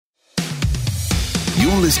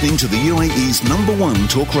You're listening to the UAE's number one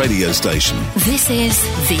talk radio station. This is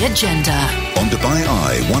The Agenda. On Dubai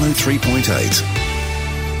Eye 103.8.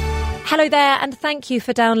 Hello there, and thank you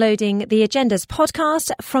for downloading The Agenda's podcast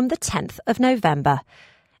from the 10th of November.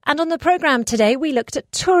 And on the programme today, we looked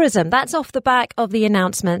at tourism. That's off the back of the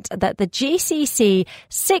announcement that the GCC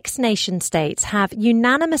 6 nation states have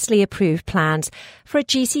unanimously approved plans for a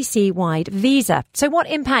GCC-wide visa. So what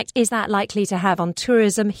impact is that likely to have on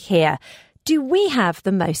tourism here? Do we have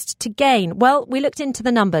the most to gain? Well, we looked into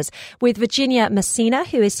the numbers with Virginia Messina,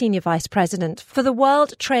 who is Senior Vice President for the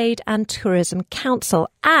World Trade and Tourism Council.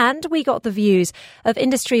 And we got the views of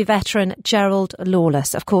industry veteran Gerald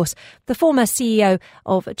Lawless, of course, the former CEO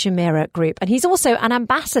of Jumeirah Group. And he's also an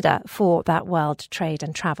ambassador for that World Trade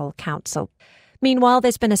and Travel Council. Meanwhile,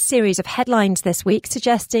 there's been a series of headlines this week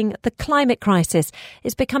suggesting the climate crisis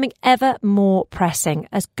is becoming ever more pressing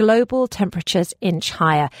as global temperatures inch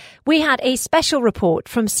higher. We had a special report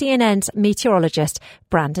from CNN's meteorologist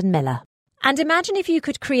Brandon Miller. And imagine if you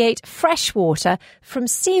could create fresh water from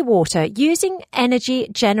seawater using energy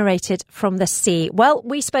generated from the sea. Well,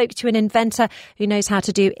 we spoke to an inventor who knows how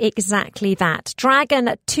to do exactly that.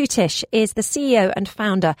 Dragan Tutish is the CEO and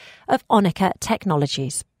founder of Onika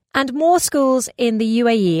Technologies. And more schools in the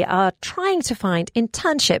UAE are trying to find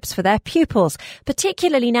internships for their pupils,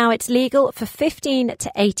 particularly now it's legal for 15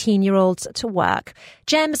 to 18-year-olds to work.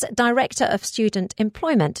 GEM's Director of Student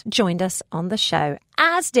Employment joined us on the show,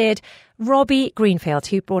 as did Robbie Greenfield,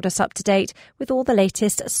 who brought us up to date with all the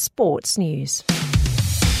latest sports news.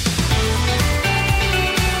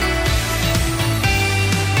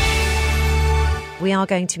 We are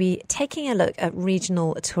going to be taking a look at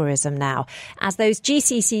regional tourism now, as those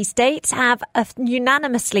GCC states have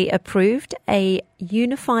unanimously approved a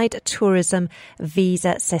unified tourism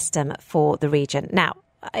visa system for the region. Now,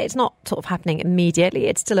 it's not sort of happening immediately.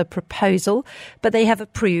 It's still a proposal, but they have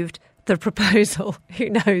approved the proposal. Who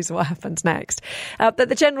knows what happens next? But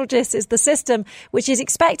the general gist is the system, which is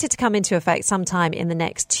expected to come into effect sometime in the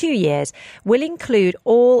next 2 years, will include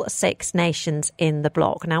all 6 nations in the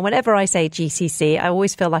bloc. Now, whenever I say GCC, I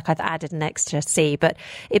always feel like I've added an extra C, but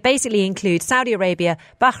it basically includes Saudi Arabia,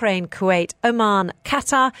 Bahrain, Kuwait, Oman,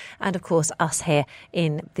 Qatar, and of course us here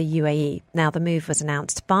in the UAE. Now, the move was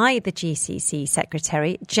announced by the GCC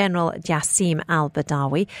Secretary General Jassim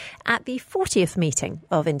Al-Badawi at the 40th meeting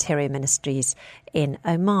of Interior Ministries in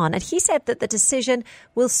Oman. And he said that the decision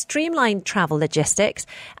will streamline travel logistics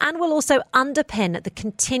and will also underpin the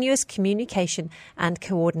continuous communication and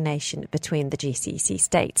coordination between the GCC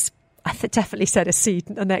states. I definitely said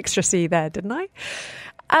an extra C there, didn't I?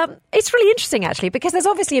 It's really interesting, actually, because there's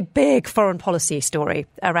obviously a big foreign policy story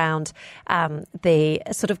around the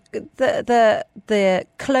sort of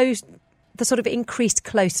the sort of increased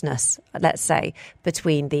closeness, let's say,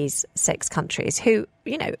 between these 6 countries who,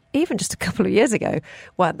 you know, even just a couple of years ago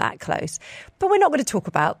weren't that close. But we're not going to talk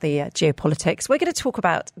about the geopolitics. We're going to talk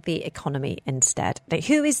about the economy instead.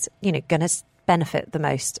 Who is, going to benefit the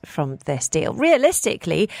most from this deal?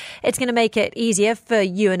 Realistically, it's going to make it easier for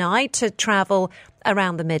you and I to travel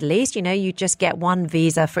around the Middle East. You just get one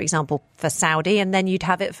visa, for example, for Saudi, and then you'd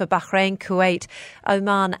have it for Bahrain, Kuwait,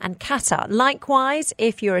 Oman and Qatar. Likewise,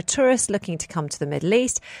 if you're a tourist looking to come to the Middle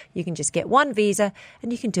East, you can just get one visa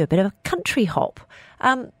and you can do a bit of a country hop.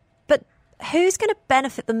 But who's going to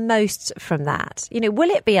benefit the most from that? Will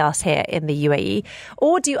it be us here in the UAE,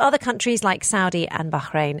 or do other countries like Saudi and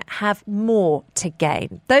Bahrain have more to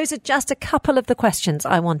gain? Those are just a couple of the questions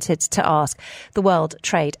I wanted to ask the World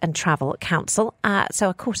Trade and Travel Council. So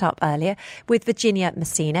I caught up earlier with Virginia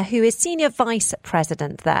Messina, who is Senior Vice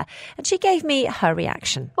President there, and she gave me her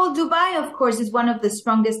reaction. Well, Dubai, of course, is one of the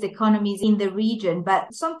strongest economies in the region,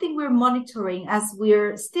 but something we're monitoring as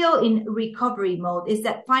we're still in recovery mode is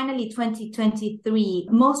that finally 2023,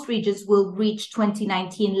 most regions will reach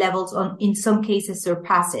 2019 levels, in some cases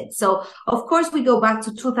surpass it. So, of course, we go back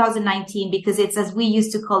to 2019 because it's, as we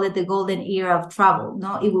used to call it, the golden era of travel.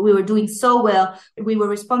 We were doing so well. We were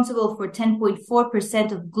responsible for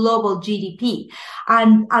 10.4% of global GDP.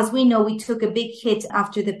 And as we know, we took a big hit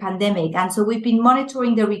after the pandemic. And so we've been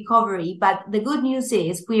monitoring the recovery. But the good news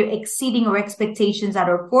is we're exceeding our expectations and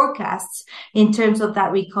our forecasts in terms of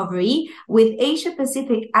that recovery, with Asia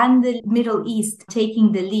Pacific and the Middle Middle East taking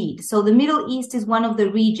the lead. So the Middle East is one of the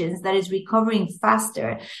regions that is recovering faster,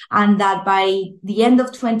 and that by the end of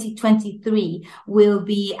 2023 will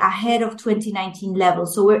be ahead of 2019 levels.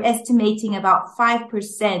 So we're estimating about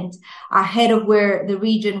 5% ahead of where the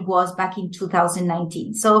region was back in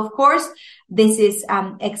 2019. So of course, this is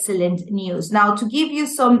excellent news. Now, to give you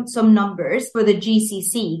some numbers for the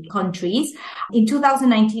GCC countries, in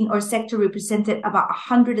 2019, our sector represented about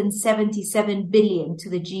 177 billion to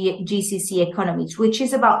the GCC economies, which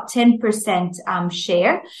is about 10%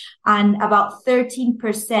 share and about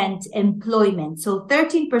 13% employment. So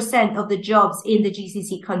 13% of the jobs in the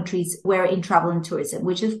GCC countries were in travel and tourism,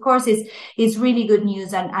 which of course is really good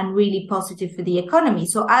news and really positive for the economy.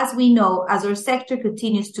 So as we know, as our sector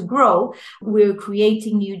continues to grow, we're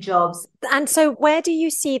creating new jobs. And so where do you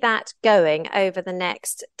see that going over the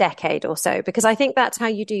next decade or so? Because I think that's how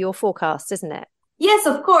you do your forecasts, isn't it? Yes,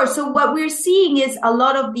 of course. So what we're seeing is a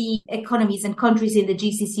lot of the economies and countries in the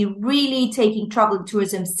GCC really taking travel and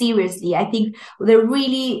tourism seriously. I think they're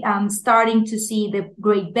really starting to see the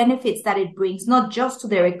great benefits that it brings, not just to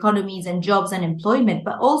their economies and jobs and employment,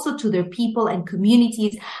 but also to their people and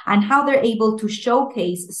communities, and how they're able to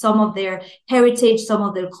showcase some of their heritage, some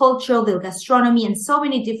of their culture, their gastronomy, and so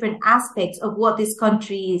many different aspects of what these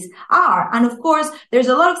countries are. And of course, there's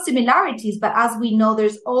a lot of similarities, but as we know,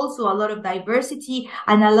 there's also a lot of diversity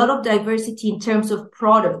and a lot of diversity in terms of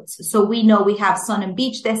products. So we know we have sun and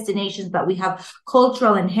beach destinations, but we have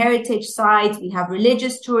cultural and heritage sites, we have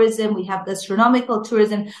religious tourism, we have gastronomical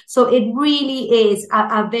tourism. So it really is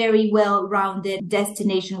a very well-rounded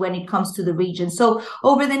destination when it comes to the region. So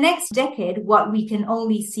over the next decade, what we can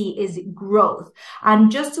only see is growth.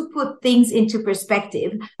 And just to put things into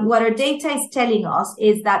perspective, what our data is telling us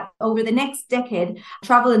is that over the next decade,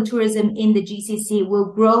 travel and tourism in the GCC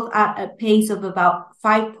will grow at a pace of about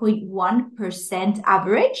 5.1%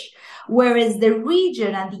 average, whereas the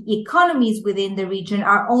region and the economies within the region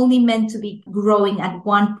are only meant to be growing at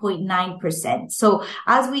 1.9%. So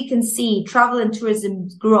as we can see, travel and tourism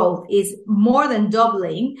growth is more than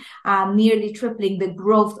doubling, nearly tripling the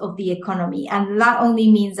growth of the economy. And that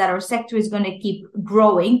only means that our sector is going to keep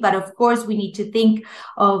growing. But of course, we need to think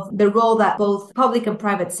of the role that both public and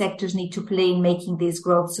private sectors need to play in making this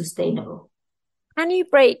growth sustainable. Can you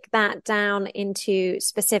break that down into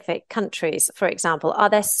specific countries, for example? Are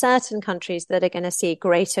there certain countries that are going to see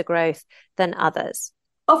greater growth than others?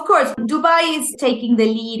 Of course, Dubai is taking the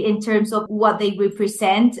lead in terms of what they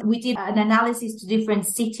represent. We did an analysis to different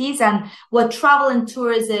cities, and what travel and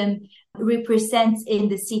tourism represents in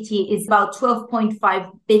the city is about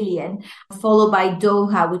 12.5 billion, followed by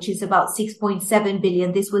Doha, which is about 6.7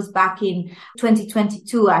 billion. This was back in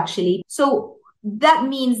 2022, actually. So that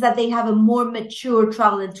means that they have a more mature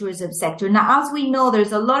travel and tourism sector. Now, as we know,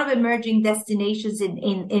 there's a lot of emerging destinations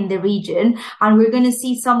in the region, and we're going to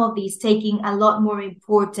see some of these taking a lot more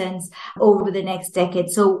importance over the next decade.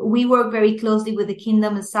 So we work very closely with the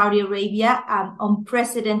Kingdom of Saudi Arabia,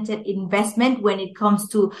 unprecedented investment when it comes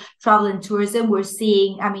to travel and tourism. We're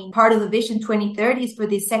seeing, part of the Vision 2030 is for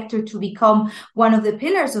this sector to become one of the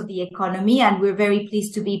pillars of the economy, and we're very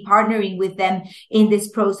pleased to be partnering with them in this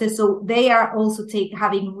process. So they are also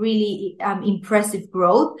having really impressive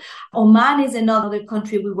growth. Oman is another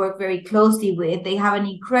country we work very closely with. They have an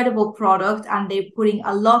incredible product, and they're putting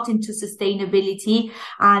a lot into sustainability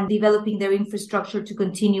and developing their infrastructure to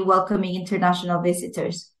continue welcoming international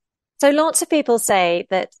visitors. So lots of people say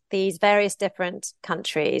that these various different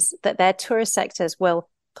countries, that their tourist sectors will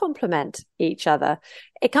complement each other.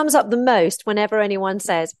 It comes up the most whenever anyone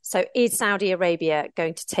says, so is Saudi Arabia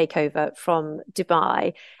going to take over from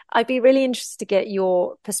Dubai? I'd be really interested to get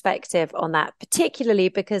your perspective on that, particularly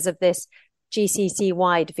because of this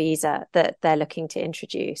GCC-wide visa that they're looking to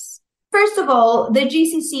introduce. First of all, the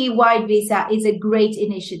GCC-wide visa is a great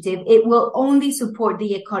initiative. It will only support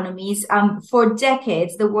the economies. For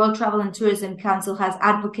decades, the World Travel and Tourism Council has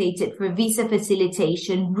advocated for visa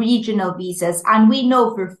facilitation, regional visas, and we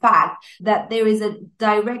know for a fact that there is a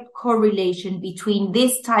direct correlation between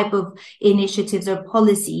this type of initiatives or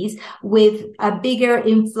policies with a bigger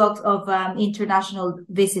influx of international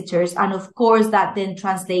visitors. And of course, that then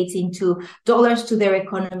translates into dollars to their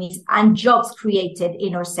economies and jobs created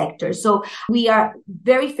in our sector. So we are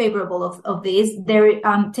very favorable of this. Their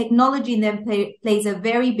technology in them plays a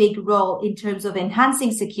very big role in terms of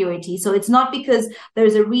enhancing security. So it's not because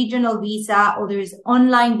there's a regional visa or there's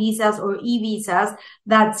online visas or e-visas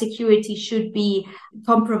that security should be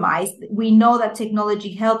compromised. We know that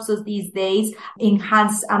technology helps us these days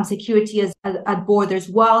enhance security at borders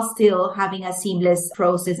while still having a seamless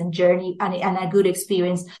process and journey and a good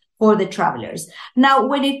experience for the travelers. Now,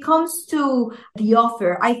 when it comes to the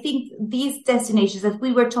offer, I think these destinations that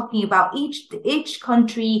we were talking about, each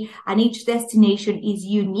country and each destination is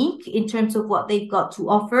unique in terms of what they've got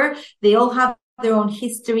to offer. They all have their own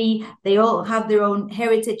history, they all have their own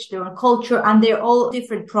heritage, their own culture, and they're all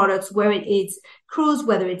different products, where it is cruise,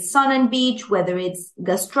 whether it's sun and beach, whether it's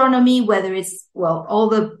gastronomy, whether it's, well, all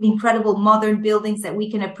the incredible modern buildings that we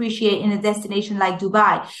can appreciate in a destination like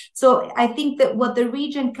Dubai. So I think that what the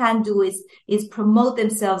region can do is promote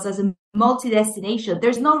themselves as a multi-destination.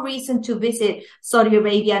 There's no reason to visit Saudi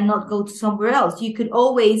Arabia and not go to somewhere else. You could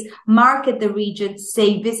always market the region to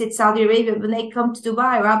say visit Saudi Arabia when they come to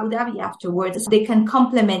Dubai or Abu Dhabi afterwards. They can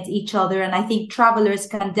complement each other, and I think travelers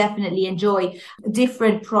can definitely enjoy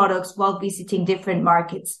different products while visiting different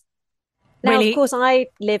markets. Now, of course, I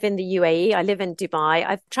live in the UAE. I live in Dubai.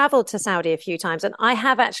 I've traveled to Saudi a few times, and I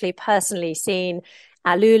have actually personally seen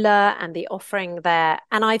Alula and the offering there.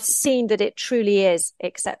 And I've seen that it truly is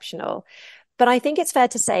exceptional. But I think it's fair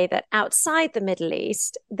to say that outside the Middle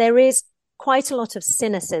East, there is quite a lot of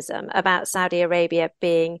cynicism about Saudi Arabia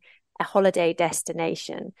being a holiday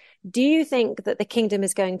destination. Do you think that the kingdom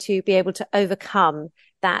is going to be able to overcome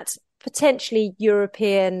that potentially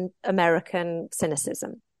European American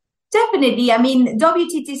cynicism? Definitely. I mean,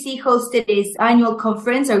 WTTC hosted its annual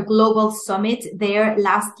conference, or global summit, there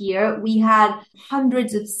last year. We had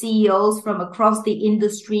hundreds of CEOs from across the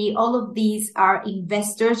industry. All of these are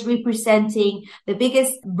investors representing the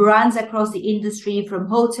biggest brands across the industry, from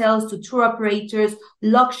hotels to tour operators,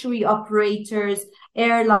 luxury operators,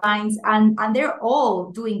 airlines, and they're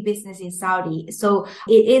all doing business in Saudi. So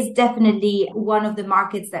it is definitely one of the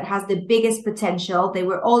markets that has the biggest potential. They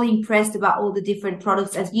were all impressed about all the different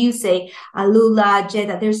products, as you say, Alula,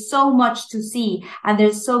 Jeddah. There's so much to see, and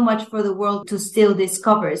there's so much for the world to still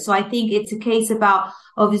discover. So I think it's a case about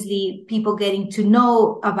obviously people getting to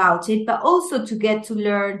know about it, but also to get to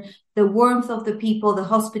learn the warmth of the people, the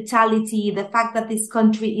hospitality, the fact that this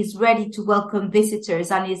country is ready to welcome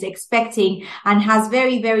visitors and is expecting and has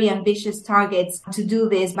very, very ambitious targets to do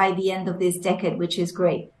this by the end of this decade, which is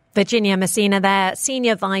great. Virginia Messina there,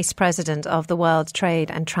 Senior Vice President of the World Trade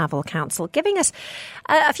and Travel Council, giving us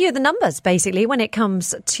a few of the numbers, basically, when it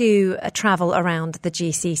comes to travel around the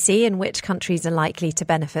GCC and which countries are likely to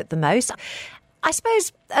benefit the most. I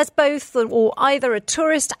suppose as both or either a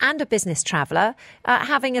tourist and a business traveller,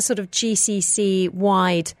 having a sort of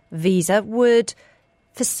GCC-wide visa would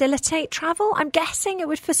facilitate travel. I'm guessing it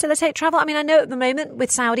would facilitate travel. I mean, I know at the moment with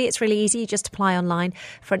Saudi, it's really easy. You just apply online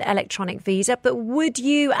for an electronic visa. But would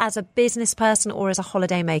you, as a business person or as a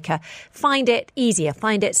holidaymaker, find it easier,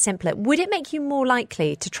 find it simpler? Would it make you more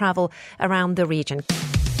likely to travel around the region?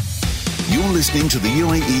 You're listening to the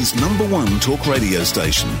UAE's #1 talk radio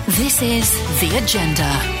station. This is The Agenda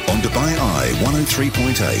On Dubai Eye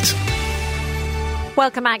 103.8.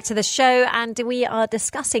 Welcome back to the show, and we are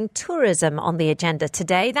discussing tourism on the agenda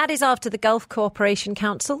today. That is after the Gulf Cooperation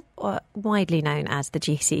Council, or widely known as the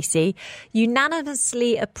GCC,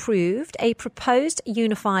 unanimously approved a proposed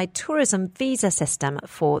unified tourism visa system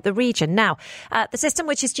for the region. Now, the system,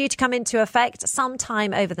 which is due to come into effect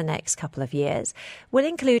sometime over the next couple of years, will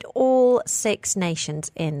include all 6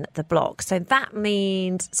 nations in the bloc. So that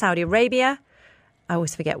means Saudi Arabia, I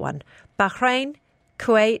always forget one, Bahrain,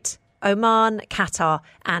 Kuwait, Oman, Qatar,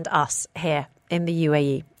 and us here in the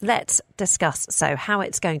UAE. Let's discuss how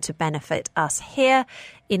it's going to benefit us here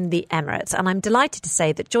in the Emirates. And I'm delighted to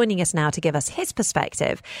say that joining us now to give us his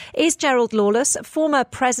perspective is Gerald Lawless, former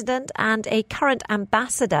president and a current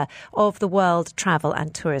ambassador of the World Travel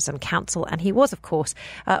and Tourism Council. And he was, of course,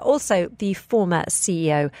 also the former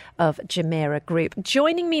CEO of Jumeirah Group.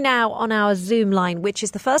 Joining me now on our Zoom line, which is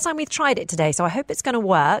the first time we've tried it today, so I hope it's going to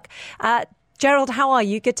work. Gerald, how are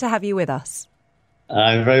you? Good to have you with us.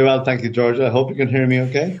 I'm very well, thank you, Georgia. I hope you can hear me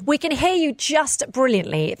okay. We can hear you just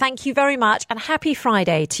brilliantly. Thank you very much, and happy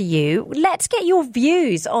Friday to you. Let's get your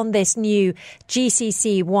views on this new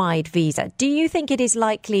GCC-wide visa. Do you think it is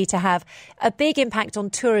likely to have a big impact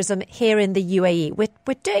on tourism here in the UAE?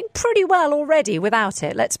 We're doing pretty well already without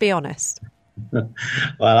it, let's be honest.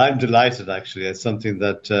 Well, I'm delighted, actually. It's something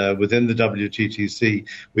that within the WTTC,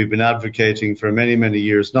 we've been advocating for many, many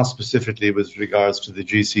years, not specifically with regards to the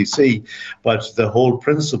GCC, but the whole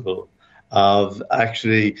principle of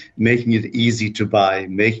actually making it easy to buy,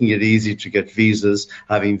 making it easy to get visas,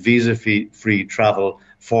 having visa-free travel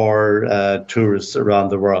for tourists around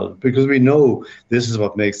the world, because we know this is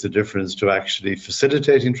what makes the difference to actually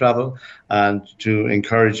facilitating travel and to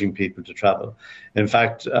encouraging people to travel. In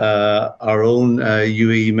fact, our own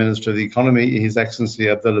UAE Minister of the Economy, His Excellency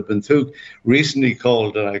Abdullah bin Thouk, recently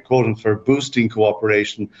called, and I quote him, for boosting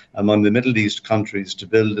cooperation among the Middle East countries to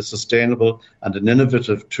build a sustainable and an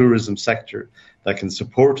innovative tourism sector that can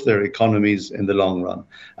support their economies in the long run.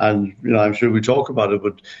 And, I'm sure we talk about it,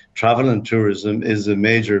 but travel and tourism is a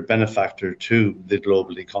major benefactor to the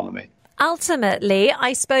global economy. Ultimately,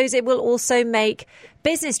 I suppose it will also make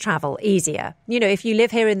business travel easier. If you live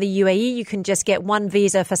here in the UAE, you can just get one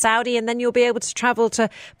visa for Saudi and then you'll be able to travel to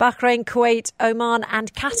Bahrain, Kuwait, Oman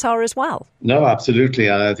and Qatar as well. No, absolutely.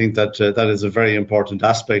 And I think that that is a very important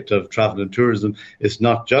aspect of travel and tourism. It's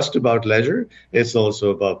not just about leisure. It's also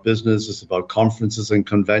about business. It's about conferences and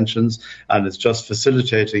conventions. And it's just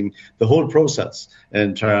facilitating the whole process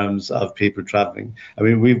in terms of people traveling. I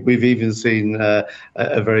mean, we've even seen a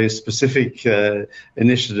very specific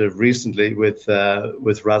initiative recently with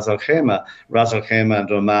Ras Al Khaimah. Ras Al Khaimah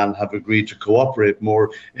and Oman have agreed to cooperate more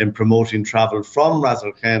in promoting travel from Ras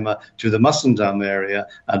Al Khaimah to the Musandam area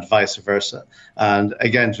and vice versa. And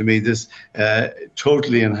again, to me, this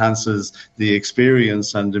totally enhances the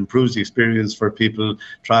experience and improves the experience for people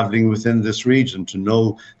traveling within this region to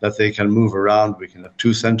know that they can move around. We can have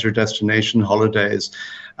 2-center destination holidays.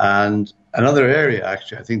 And another area,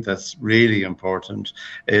 actually, I think that's really important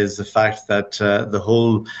is the fact that the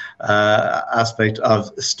whole aspect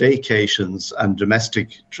of staycations and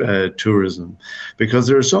domestic tourism, because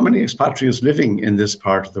there are so many expatriates living in this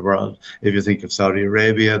part of the world. If you think of Saudi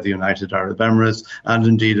Arabia, the United Arab Emirates, and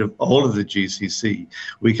indeed of all of the GCC,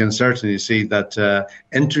 we can certainly see that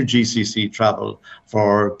inter-GCC travel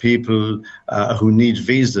for people who need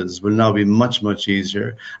visas will now be much, much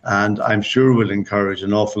easier. And I'm sure will encourage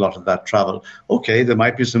an awful lot of that travel. Okay, there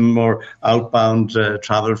might be some more outbound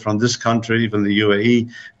travel from this country, from the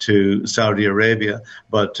UAE to Saudi Arabia,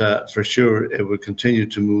 but for sure it will continue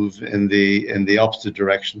to move in the opposite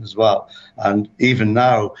direction as well. And even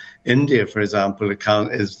now, India, for example,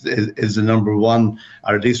 is the number one,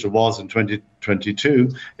 or at least it was in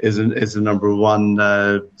 2022, is the number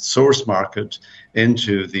one source market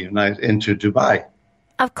into Dubai.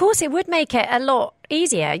 Of course, it would make it a lot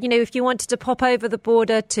easier. If you wanted to pop over the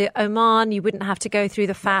border to Oman, you wouldn't have to go through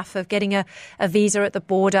the faff of getting a visa at the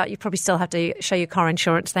border. You probably still have to show your car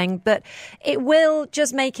insurance thing, but it will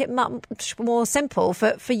just make it much more simple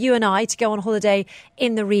for you and I to go on holiday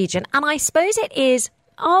in the region. And I suppose it is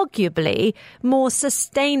arguably more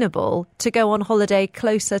sustainable to go on holiday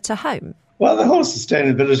closer to home. Well, the whole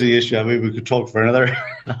sustainability issue, I mean, we could talk for another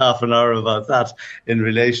half an hour about that in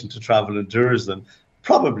relation to travel and tourism.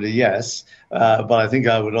 Probably, yes. But I think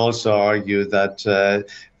I would also argue that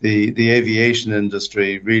the aviation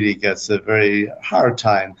industry really gets a very hard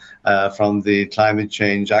time from the climate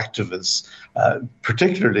change activists,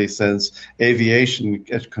 particularly since aviation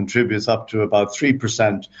contributes up to about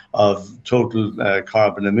 3% of total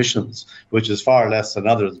carbon emissions, which is far less than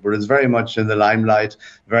others. But it's very much in the limelight,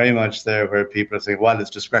 very much there where people are saying, well, it's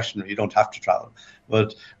discretionary, you don't have to travel.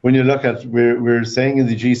 But when you look at, we're saying in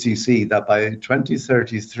the GCC that by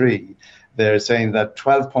 2033, they're saying that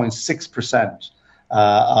 12.6%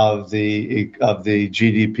 of the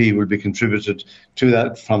GDP will be contributed to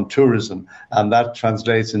that from tourism, and that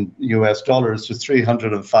translates in US dollars to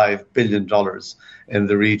 $305 billion in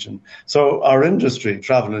the region. So our industry,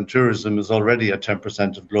 travel and tourism, is already at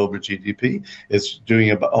 10% of global GDP. It's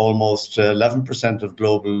doing about almost 11% of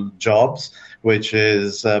global jobs, which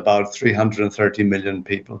is about 330 million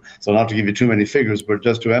people. So not to give you too many figures, but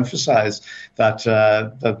just to emphasize that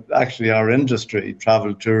that actually our industry,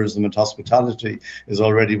 travel, tourism and hospitality, is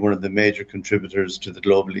already one of the major contributors to the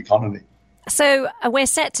global economy. So we're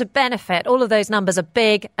set to benefit. All of those numbers are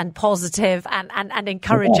big and positive and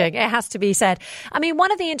encouraging, it has to be said. I mean,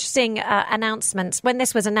 one of the interesting announcements, when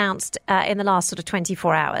this was announced in the last sort of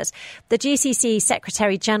 24 hours, the GCC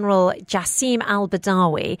Secretary General Jassim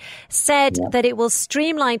Al-Badawi said that it will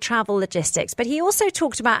streamline travel logistics, but he also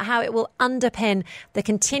talked about how it will underpin the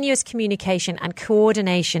continuous communication and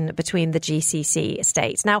coordination between the GCC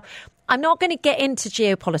states. Now, I'm not going to get into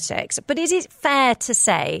geopolitics, but is it fair to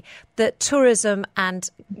say that tourism and,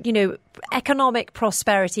 economic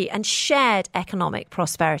prosperity and shared economic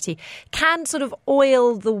prosperity can sort of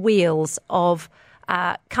oil the wheels of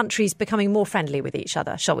countries becoming more friendly with each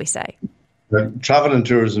other, shall we say? Travel and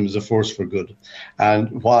tourism is a force for good.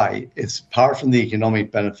 And why? It's apart from the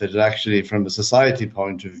economic benefit, it actually, from a society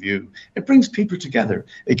point of view, it brings people together.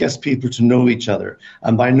 It gets people to know each other.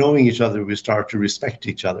 And by knowing each other, we start to respect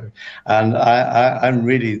each other. And I'm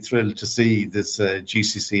really thrilled to see this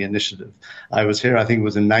GCC initiative. I was here, I think it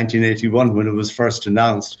was in 1981 when it was first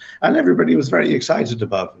announced, and everybody was very excited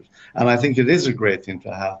about it. And I think it is a great thing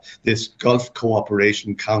to have this Gulf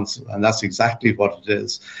Cooperation Council, and that's exactly what it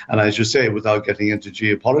is. And as you say, without getting into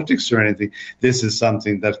geopolitics or anything, this is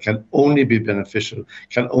something that can only be beneficial,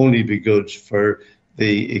 can only be good for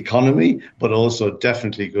the economy, but also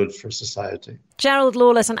definitely good for society. Gerald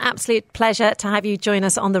Lawless, an absolute pleasure to have you join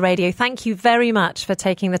us on the radio. Thank you very much for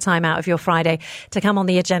taking the time out of your Friday to come on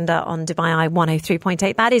the agenda on Dubai Eye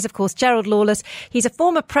 103.8. That is, of course, Gerald Lawless. He's a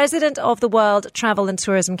former president of the World Travel and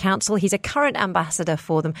Tourism Council. He's a current ambassador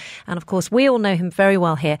for them. And, of course, we all know him very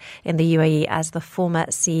well here in the UAE as the former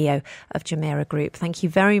CEO of Jumeirah Group. Thank you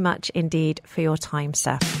very much indeed for your time,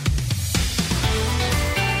 sir.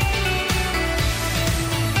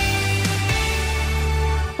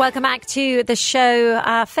 Welcome back to the show.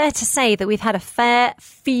 Fair to say that we've had a fair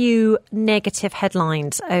few negative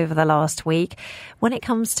headlines over the last week when it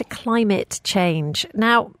comes to climate change.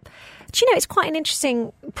 Now, do you know, it's quite an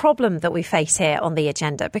interesting problem that we face here on the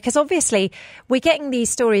agenda, because obviously we're getting these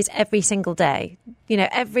stories every single day. You know,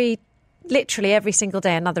 literally every single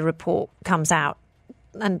day another report comes out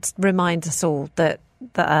and reminds us all that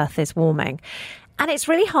the Earth is warming. And it's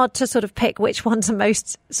really hard to sort of pick which ones are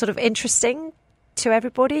most sort of interesting to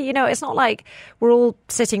everybody. You know, it's not like we're all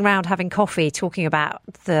sitting around having coffee talking about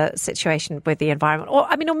the situation with the environment. Or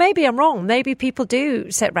maybe I'm wrong. Maybe people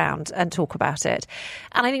do sit around and talk about it.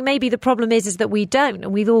 And I think maybe the problem is that we don't,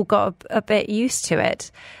 and we've all got a bit used to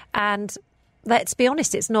it. And let's be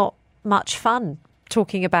honest, it's not much fun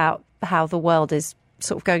talking about how the world is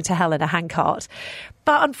sort of going to hell in a handcart.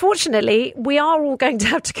 But unfortunately, we are all going to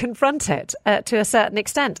have to confront it to a certain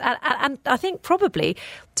extent. And I think probably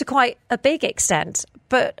to quite a big extent.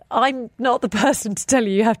 But I'm not the person to tell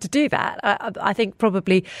you have to do that. I think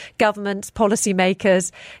probably governments,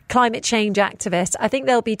 policymakers, climate change activists, I think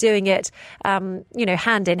they'll be doing it,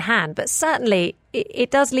 hand in hand. But certainly it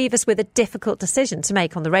does leave us with a difficult decision to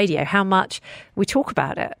make on the radio, how much we talk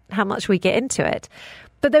about it, how much we get into it.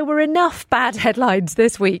 But there were enough bad headlines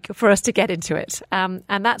this week for us to get into it. And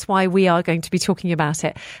that's why we are going to be talking about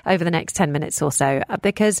it over the next 10 minutes or so,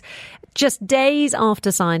 because just days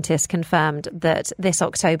after scientists confirmed that this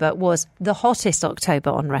October was the hottest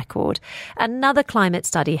October on record, another climate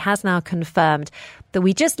study has now confirmed that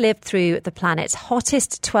we just lived through the planet's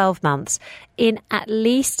hottest 12 months in at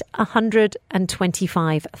least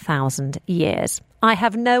 125,000 years. I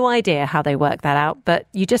have no idea how they work that out, but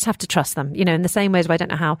you just have to trust them. You know, in the same way as I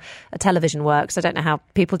don't know how a television works, I don't know how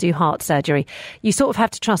people do heart surgery. You sort of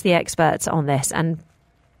have to trust the experts on this. And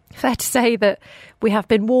fair to say that we have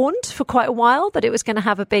been warned for quite a while that it was going to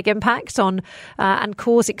have a big impact on and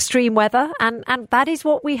cause extreme weather. And that is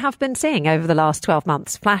what we have been seeing over the last 12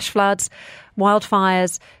 months. Flash floods,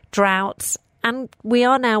 wildfires, droughts. And we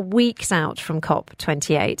are now weeks out from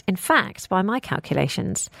COP28. In fact, by my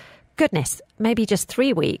calculations, goodness, maybe just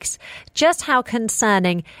 3 weeks. Just how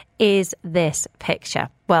concerning is this picture?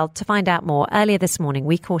 Well, to find out more, earlier this morning,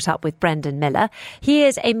 we caught up with Brendan Miller. He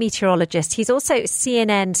is a meteorologist. He's also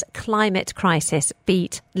CNN's climate crisis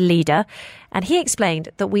beat leader. And he explained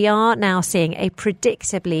that we are now seeing a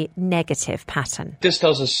predictably negative pattern. This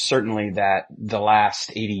tells us certainly that the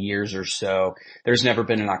last 80 years or so, there's never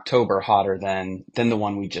been an October hotter than the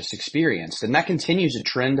one we just experienced. And that continues a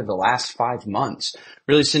trend of the last 5 months,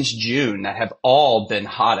 really since June, that have all been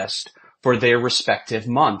hottest for their respective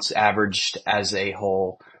months, averaged as a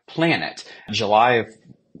whole planet. July,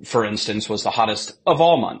 for instance, was the hottest of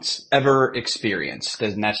all months ever experienced.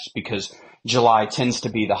 And that's because July tends to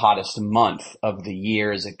be the hottest month of the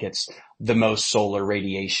year as it gets the most solar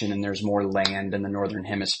radiation and there's more land in the northern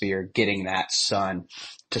hemisphere getting that sun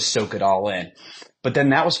to soak it all in. But then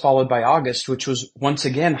that was followed by August, which was once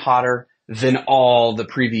again hotter than all the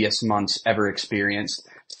previous months ever experienced,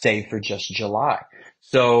 save for just July.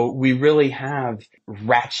 So we really have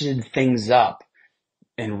ratcheted things up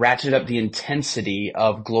and ratcheted up the intensity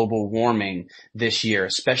of global warming this year,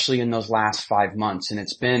 especially in those last 5 months. And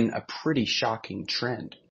it's been a pretty shocking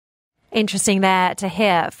trend. Interesting there to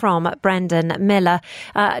hear from Brendan Miller.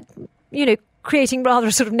 creating rather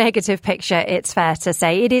a sort of negative picture, it's fair to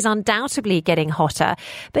say. It is undoubtedly getting hotter.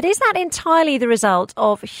 But is that entirely the result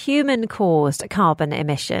of human-caused carbon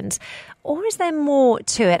emissions? Or is there more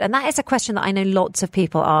to it? And that is a question that I know lots of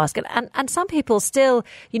people ask. And some people still,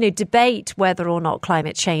 debate whether or not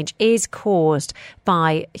climate change is caused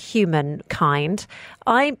by humankind.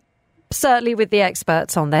 I'm certainly with the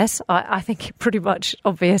experts on this. I think it pretty much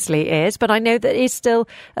obviously is, but I know that it is still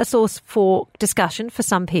a source for discussion for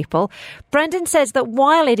some people. Brendan says that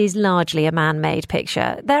while it is largely a man-made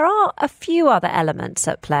picture, there are a few other elements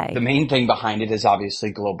at play. The main thing behind it is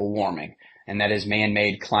obviously global warming, and that is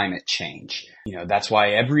man-made climate change. That's why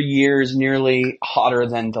every year is nearly hotter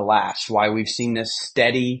than the last, why we've seen this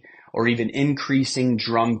steady or even increasing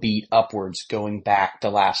drumbeat upwards going back the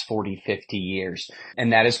last 40, 50 years.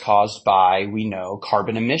 And that is caused by, we know,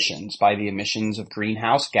 carbon emissions, by the emissions of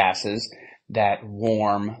greenhouse gases that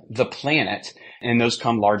warm the planet. And those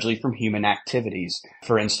come largely from human activities.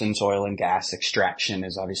 For instance, oil and gas extraction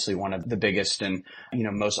is obviously one of the biggest and,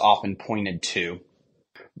 most often pointed to.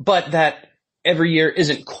 But that every year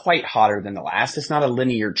isn't quite hotter than the last. It's not a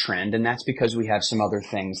linear trend, and that's because we have some other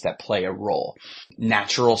things that play a role.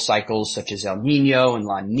 Natural cycles such as El Nino and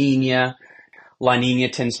La Nina. La Nina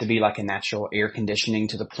tends to be like a natural air conditioning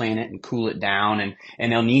to the planet and cool it down,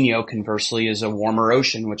 and El Nino, conversely, is a warmer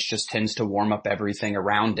ocean, which just tends to warm up everything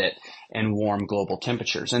around it and warm global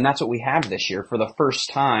temperatures. And that's what we have this year for the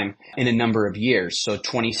first time in a number of years. So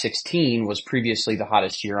 2016 was previously the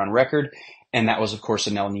hottest year on record, and that was, of course,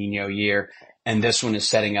 an El Nino year. And this one is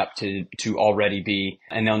setting up to already be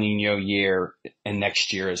an El Nino year and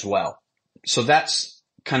next year as well. So that's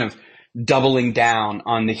kind of doubling down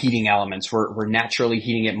on the heating elements. We're naturally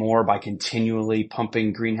heating it more by continually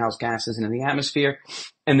pumping greenhouse gases into the atmosphere.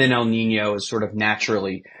 And then El Nino is sort of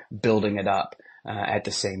naturally building it up at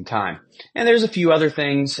the same time. And there's a few other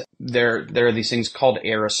things. There are these things called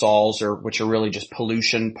aerosols, which are really just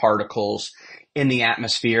pollution particles in the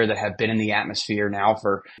atmosphere that have been in the atmosphere now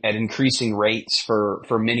at increasing rates for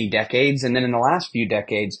many decades. And then in the last few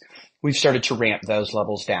decades, we've started to ramp those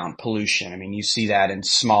levels down. Pollution. I mean, you see that in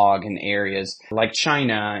smog in areas like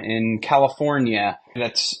China, in California.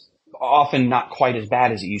 That's often not quite as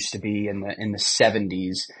bad as it used to be in the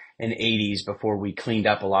 70s and 80s before we cleaned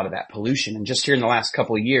up a lot of that pollution. And just here in the last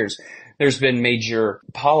couple of years, there's been major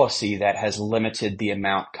policy that has limited the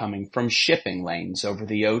amount coming from shipping lanes over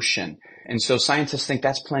the ocean. And so scientists think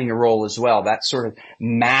that's playing a role as well. That sort of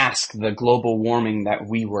masked the global warming that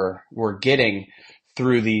we were getting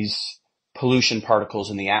through these pollution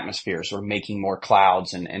particles in the atmosphere. So we're making more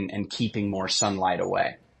clouds and keeping more sunlight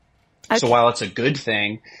away. Okay. So while it's a good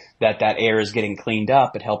thing that air is getting cleaned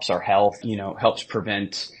up, it helps our health, helps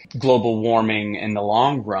prevent global warming in the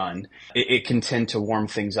long run. It can tend to warm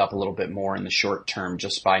things up a little bit more in the short term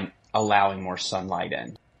just by allowing more sunlight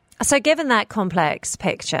in. So given that complex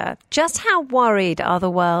picture, just how worried are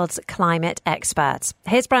the world's climate experts?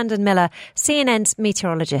 Here's Brandon Miller, CNN's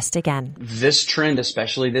meteorologist again. This trend,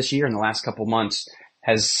 especially this year in the last couple months,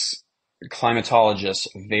 has climatologists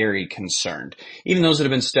very concerned. Even those that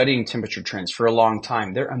have been studying temperature trends for a long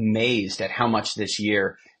time, they're amazed at how much this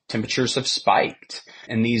year temperatures have spiked.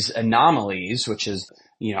 And these anomalies, which is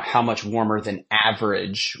how much warmer than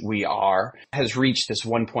average we are, has reached this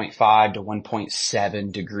 1.5 to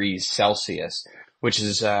 1.7 degrees Celsius, which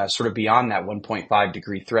is sort of beyond that 1.5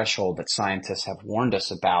 degree threshold that scientists have warned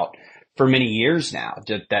us about for many years now,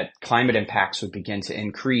 that climate impacts would begin to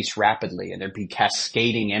increase rapidly and there'd be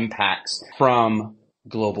cascading impacts from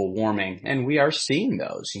global warming. And we are seeing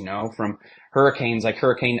those, from hurricanes like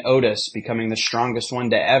Hurricane Otis becoming the strongest one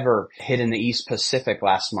to ever hit in the East Pacific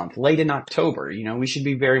last month, late in October. We should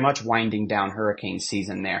be very much winding down hurricane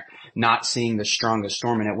season there, not seeing the strongest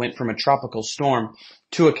storm. And it went from a tropical storm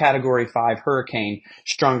to a Category 5 hurricane,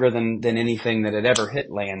 stronger than anything that had ever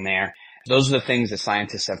hit land there. Those are the things that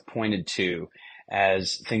scientists have pointed to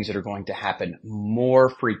as things that are going to happen more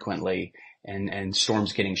frequently, and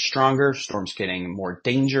storms getting stronger, storms getting more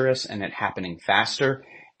dangerous, and it happening faster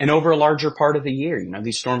and over a larger part of the year.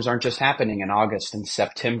 These storms aren't just happening in August and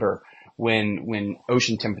September when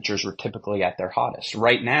ocean temperatures were typically at their hottest.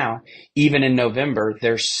 Right now, even in November,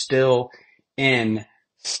 they're still in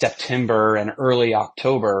September and early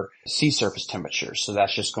October sea surface temperatures. So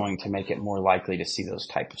that's just going to make it more likely to see those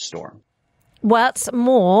type of storms. What's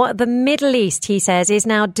more, the Middle East, he says, is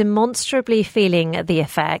now demonstrably feeling the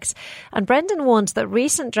effects. And Brendan warns that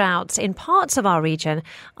recent droughts in parts of our region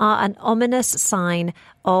are an ominous sign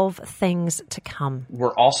of things to come.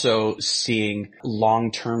 We're also seeing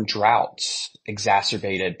long-term droughts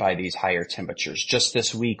exacerbated by these higher temperatures. Just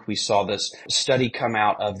this week, we saw this study come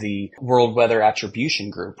out of the World Weather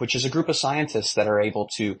Attribution Group, which is a group of scientists that are able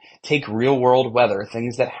to take real-world weather,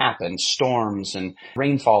 things that happen, storms and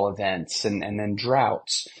rainfall events and then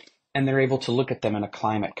droughts, and they're able to look at them in a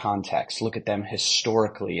climate context, look at them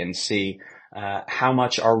historically and see how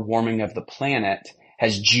much our warming of the planet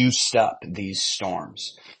has juiced up these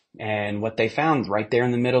storms. And what they found right there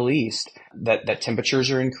in the Middle East, that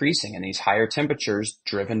temperatures are increasing, and these higher temperatures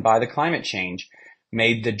driven by the climate change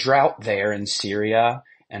made the drought there in Syria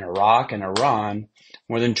and Iraq and Iran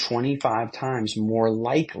more than 25 times more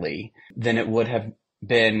likely than it would have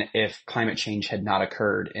been if climate change had not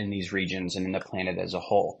occurred in these regions and in the planet as a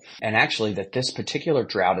whole. And actually that this particular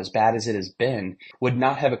drought, as bad as it has been, would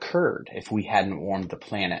not have occurred if we hadn't warmed the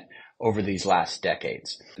planet over these last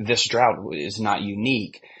decades. This drought is not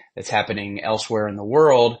unique. It's happening elsewhere in the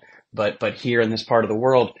world, but here in this part of the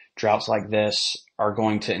world, droughts like this are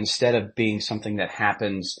going to, instead of being something that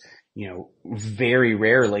happens, very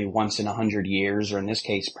rarely once in 100 years, or in this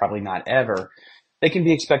case, probably not ever, they can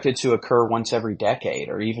be expected to occur once every decade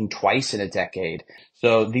or even twice in a decade.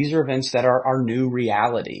 So these are events that are our new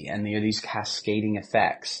reality, and they are these cascading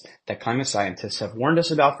effects that climate scientists have warned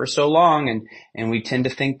us about for so long, and we tend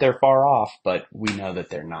to think they're far off, but we know that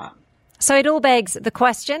they're not. So it all begs the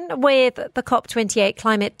question, with the COP28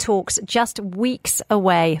 climate talks just weeks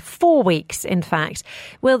away, 4 weeks in fact,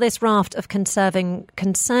 will this raft of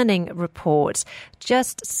concerning reports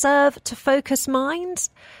just serve to focus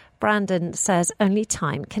minds? Brandon says only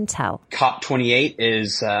time can tell. COP28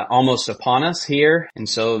 is almost upon us here. And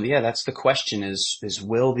so, that's the question is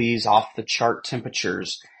will these off-the-chart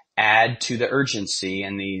temperatures add to the urgency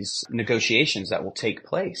in these negotiations that will take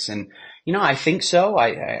place? And, I think so.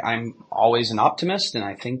 I'm always an optimist, and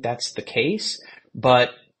I think that's the case.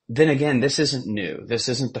 But then again, this isn't new. This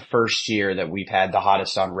isn't the first year that we've had the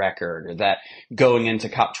hottest on record, or that going into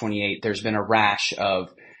COP28, there's been a rash of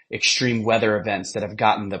extreme weather events that have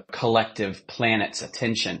gotten the collective planet's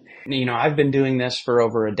attention. I've been doing this for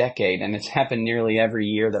over a decade, and it's happened nearly every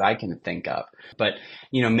year that I can think of. But,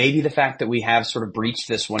 maybe the fact that we have sort of breached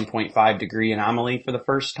this 1.5 degree anomaly for the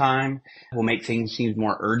first time will make things seem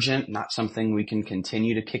more urgent, not something we can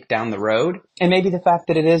continue to kick down the road. And maybe the fact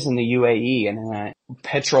that it is in the UAE and in a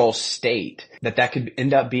petrol state, that could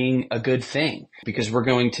end up being a good thing, because we're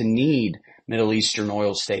going to need Middle Eastern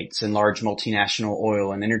oil states and large multinational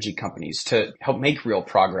oil and energy companies to help make real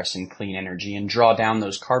progress in clean energy and draw down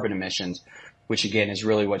those carbon emissions, which again is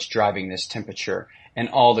really what's driving this temperature and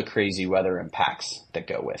all the crazy weather impacts that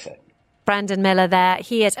go with it. Brandon Miller there.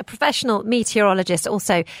 He is a professional meteorologist,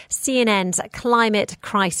 also CNN's climate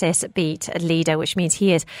crisis beat leader, which means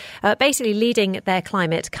he is basically leading their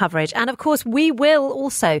climate coverage. And of course, we will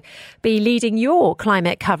also be leading your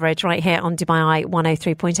climate coverage right here on Dubai Eye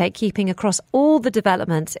 103.8, keeping across all the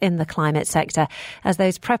developments in the climate sector as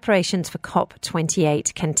those preparations for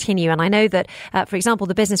COP28 continue. And I know that, for example,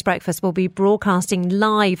 the Business Breakfast will be broadcasting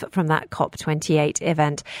live from that COP28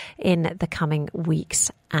 event in the coming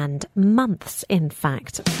weeks and months, in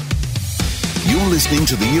fact. You're listening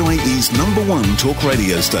to the UAE's #1 talk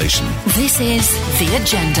radio station. This is The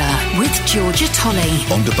Agenda with Georgia Tolley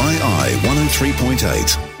On Dubai Eye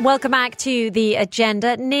 103.8. Welcome back to The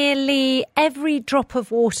Agenda. Nearly every drop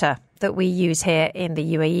of water that we use here in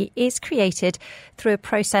the UAE is created through a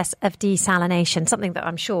process of desalination, something that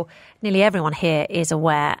I'm sure nearly everyone here is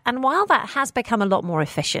aware. And while that has become a lot more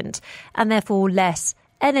efficient and therefore less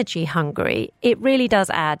energy hungry, it really does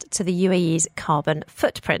add to the UAE's carbon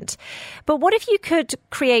footprint. But what if you could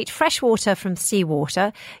create fresh water from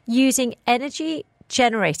seawater using energy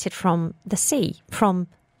generated from the sea, from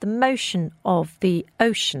the motion of the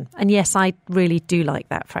ocean? And yes, I really do like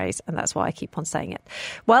that phrase, and that's why I keep on saying it.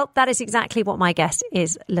 Well, that is exactly what my guest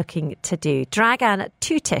is looking to do. Dragan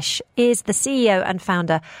Tutish is the CEO and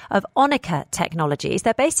founder of Onika Technologies.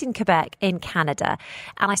 They're based in Quebec in Canada,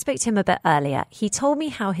 and I spoke to him a bit earlier. He told me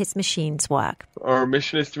how his machines work. Our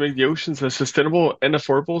mission is to make the oceans a sustainable and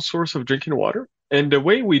affordable source of drinking water. And the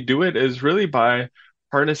way we do it is really by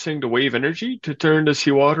harnessing the wave energy to turn the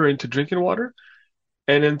seawater into drinking water.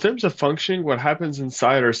 And in terms of functioning, what happens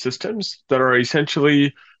inside our systems that are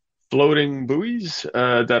essentially floating buoys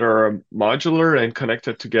that are modular and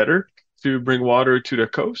connected together to bring water to the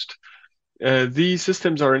coast. These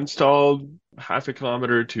systems are installed 0.5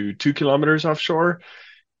 kilometer to 2 kilometers offshore,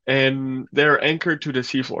 and they're anchored to the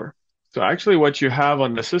seafloor. So actually what you have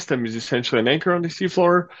on the system is essentially an anchor on the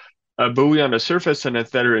seafloor, a buoy on the surface, and a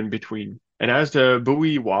tether in between. And as the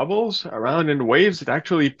buoy wobbles around in waves, it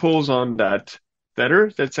actually pulls on that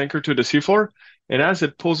tether that's anchored to the seafloor. And as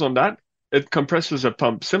it pulls on that, it compresses a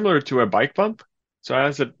pump similar to a bike pump. So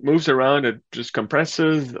as it moves around, it just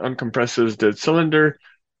compresses, uncompresses the cylinder.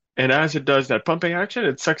 And as it does that pumping action,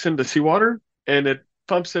 it sucks in the seawater and it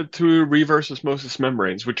pumps it through reverse osmosis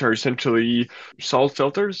membranes, which are essentially salt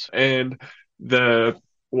filters. And the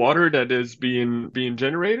water that is being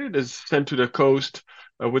generated is sent to the coast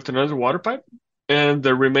with another water pipe. And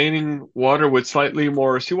the remaining water with slightly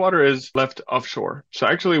more seawater is left offshore. So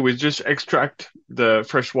actually, we just extract the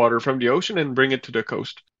fresh water from the ocean and bring it to the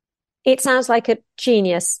coast. It sounds like a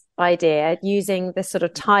genius idea using this sort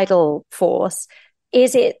of tidal force.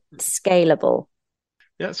 Is it scalable?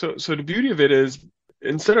 Yeah, so the beauty of it is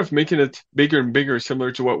instead of making it bigger and bigger,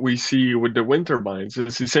 similar to what we see with the wind turbines,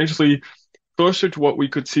 it's essentially closer to what we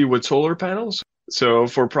could see with solar panels. So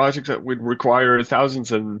for projects that would require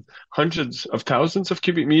thousands and hundreds of thousands of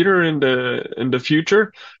cubic meter in the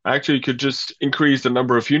future, actually you could just increase the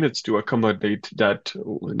number of units to accommodate that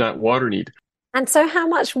water need. And so how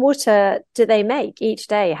much water do they make each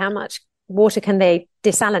day? How much water can they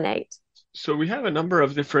desalinate? So we have a number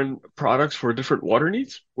of different products for different water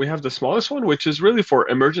needs. We have the smallest one, which is really for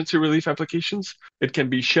emergency relief applications. It can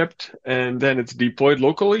be shipped and then it's deployed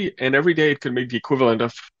locally. And every day it can make the equivalent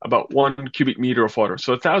of about 1 cubic meter of water.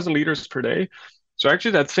 So 1,000 liters per day. So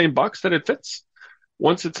actually that same box that it fits,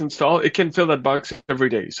 once it's installed, it can fill that box every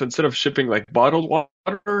day. So instead of shipping like bottled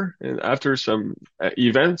water and after some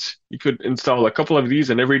events, you could install a couple of these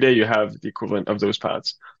and every day you have the equivalent of those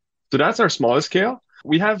pads. So that's our smallest scale.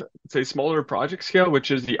 We have, say, smaller project scale, which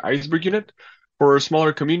is the iceberg unit for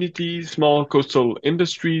smaller communities, small coastal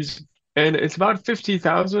industries. And it's about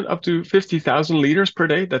 50,000 up to 50,000 liters per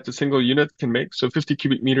day that the single unit can make. So 50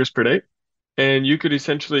 cubic meters per day. And you could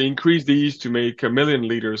essentially increase these to make 1,000,000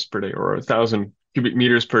 liters per day or 1,000 cubic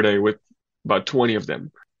meters per day with about 20 of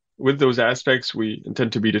them. With those aspects, we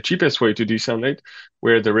intend to be the cheapest way to desalinate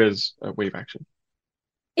where there is a wave action.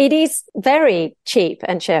 It is very cheap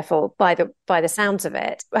and cheerful by the sounds of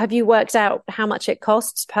it. Have you worked out how much it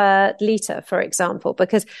costs per litre, for example?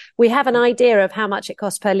 Because we have an idea of how much it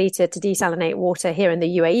costs per litre to desalinate water here in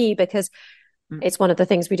the UAE, because it's one of the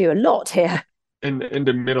things we do a lot here. In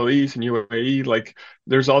the Middle East and UAE, like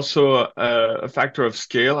there's also a factor of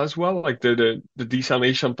scale as well. Like the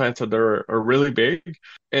desalination plants that are really big,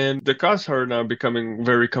 and the costs are now becoming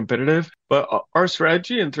very competitive. But our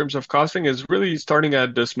strategy in terms of costing is really starting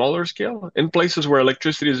at the smaller scale in places where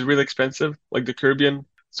electricity is really expensive, like the Caribbean.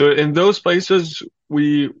 So in those places,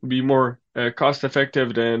 we be more cost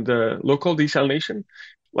effective than the local desalination.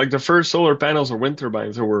 Like the first solar panels or wind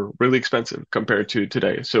turbines were really expensive compared to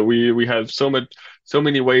today. So we have so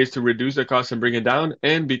many ways to reduce the cost and bring it down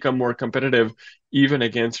and become more competitive even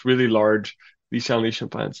against really large desalination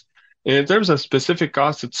plants. And in terms of specific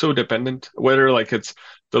costs, it's so dependent, whether like it's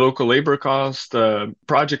the local labor cost,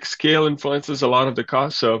 project scale influences a lot of the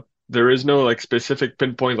cost. So there is no like specific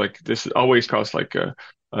pinpoint, like this always costs like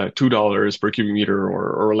 $2 per cubic meter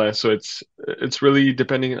or less. So it's really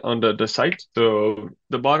depending on the site. So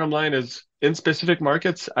the bottom line is in specific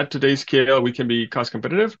markets at today's scale, we can be cost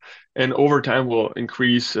competitive, and over time we'll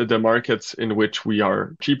increase the markets in which we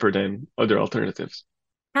are cheaper than other alternatives.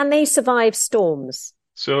 Can they survive storms?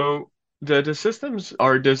 So the systems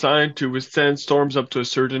are designed to withstand storms up to a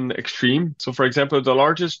certain extreme. So for example, the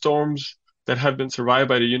largest storms that have been survived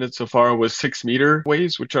by the unit so far was 6-meter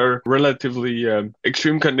waves, which are relatively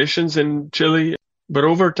extreme conditions in Chile. But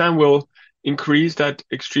over time, we'll increase that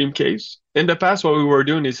extreme case. In the past, what we were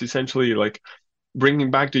doing is essentially like bringing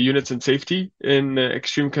back the units in safety in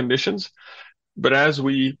extreme conditions. But as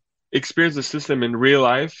we experience the system in real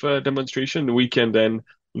life demonstration, we can then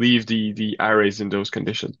leave the arrays in those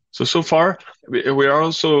conditions. So far, we are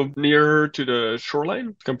also nearer to the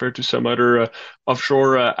shoreline compared to some other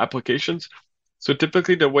offshore applications. So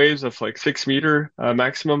typically the waves of like 6-meter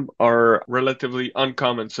maximum are relatively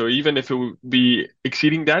uncommon. So even if it would be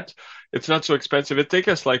exceeding that, it's not so expensive. It takes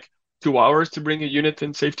us like 2 hours to bring a unit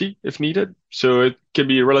in safety if needed. So it can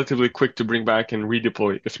be relatively quick to bring back and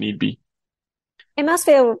redeploy if need be. It must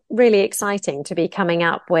feel really exciting to be coming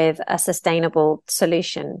up with a sustainable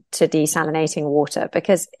solution to desalinating water,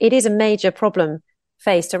 because it is a major problem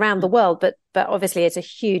faced around the world, but obviously it's a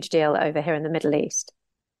huge deal over here in the Middle East.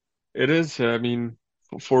 It is. I mean,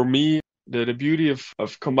 for me, the beauty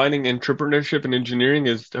of combining entrepreneurship and engineering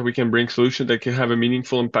is that we can bring solutions that can have a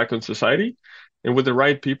meaningful impact on society. And with the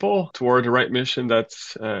right people toward the right mission,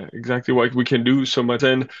 that's exactly what we can do so much.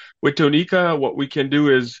 And with Tonica, what we can do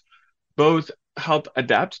is both help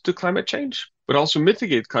adapt to climate change, but also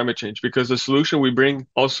mitigate climate change, because the solution we bring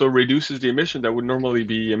also reduces the emission that would normally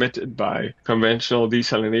be emitted by conventional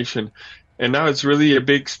desalination. And now it's really a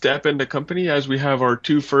big step in the company as we have our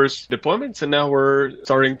 2 first deployments, and now we're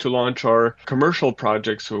starting to launch our commercial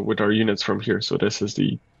projects with our units from here. So this is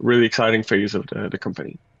the really exciting phase of the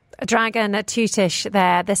company. Dragan Tutish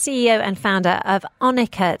there, the CEO and founder of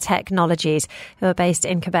Onica Technologies, who are based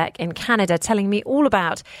in Quebec in Canada, telling me all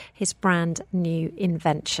about his brand new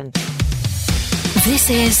invention.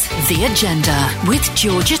 This is The Agenda with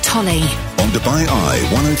Georgia Tolley. On Dubai Eye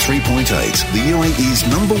 103.8, the UAE's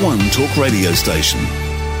 #1 talk radio station.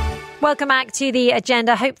 Welcome back to The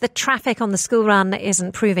Agenda. Hope the traffic on the school run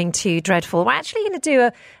isn't proving too dreadful. We're actually going to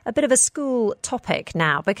do a bit of a school topic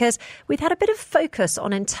now, because we've had a bit of focus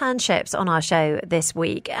on internships on our show this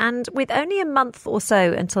week. And with only a month or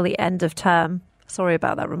so until the end of term, sorry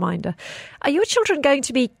about that reminder, are your children going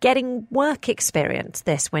to be getting work experience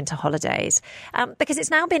this winter holidays? Because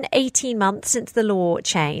it's now been 18 months since the law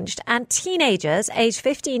changed, and teenagers aged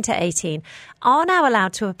 15 to 18 are now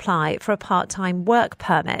allowed to apply for a part-time work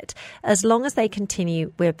permit as long as they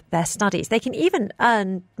continue with their studies. They can even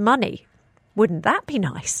earn money. Wouldn't that be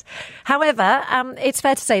nice? However, it's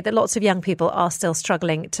fair to say that lots of young people are still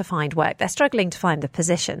struggling to find work. They're struggling to find the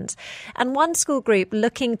positions. And one school group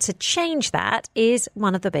looking to change that is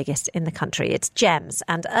one of the biggest in the country. It's GEMS.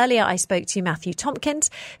 And earlier I spoke to Matthew Tompkins,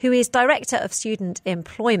 who is Director of Student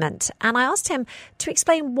Employment. And I asked him to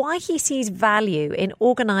explain why he sees value in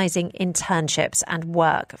organising internships and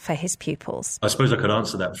work for his pupils. I suppose I could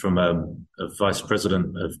answer that from a Vice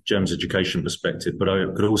President of GEMS Education perspective, but I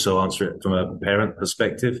could also answer it from a parent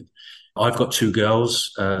perspective. I've got 2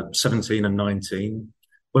 girls, 17 and 19.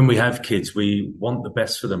 When we have kids, we want the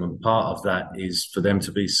best for them. And part of that is for them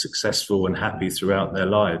to be successful and happy throughout their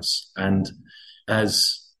lives. And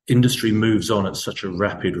as industry moves on at such a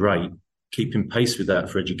rapid rate, keeping pace with that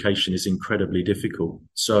for education is incredibly difficult.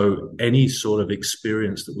 So any sort of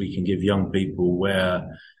experience that we can give young people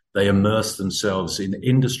where they immerse themselves in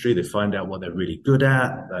industry, they find out what they're really good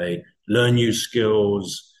at, they learn new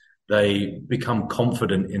skills, they become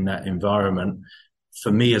confident in that environment.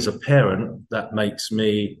 For me as a parent, that makes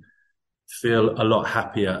me feel a lot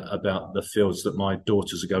happier about the fields that my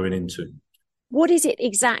daughters are going into. What is it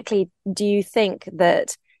exactly do you think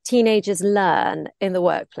that teenagers learn in the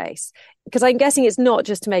workplace? Because I'm guessing it's not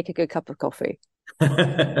just to make a good cup of coffee.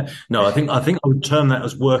 No, I think I would term that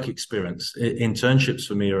as work experience. Internships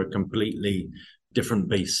for me are a completely different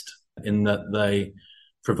beast in that they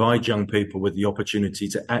provide young people with the opportunity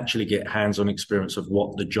to actually get hands-on experience of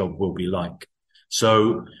what the job will be like.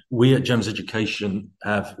 So we at GEMS Education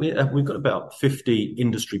we've got about 50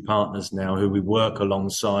 industry partners now who we work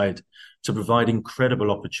alongside to provide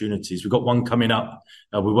incredible opportunities. We've got one coming up.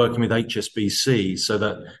 We're working with HSBC so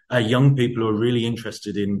that our young people who are really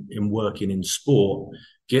interested in working in sport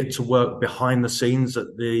get to work behind the scenes at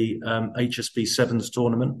the HSB Sevens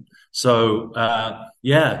tournament. So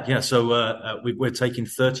we're taking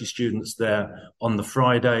 30 students there on the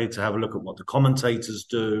Friday to have a look at what the commentators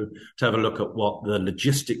do, to have a look at what the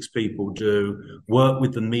logistics people do, work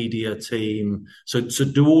with the media team. So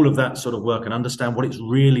do all of that sort of work and understand what it's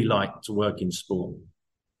really like to work in sport.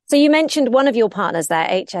 So you mentioned one of your partners there,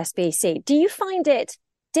 HSBC. Do you find it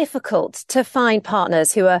difficult to find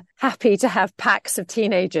partners who are happy to have packs of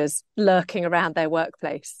teenagers lurking around their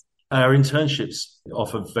workplace? Our internships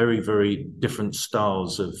offer very, very different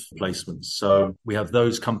styles of placements. So we have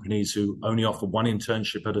those companies who only offer one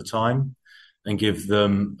internship at a time and give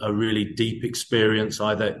them a really deep experience,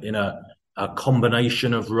 either in a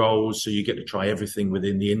combination of roles, so you get to try everything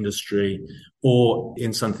within the industry, or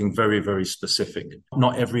in something very, very specific.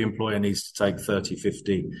 Not every employer needs to take 30,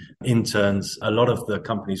 50 interns. A lot of the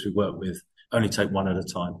companies we work with only take one at a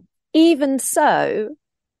time. Even so,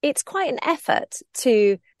 it's quite an effort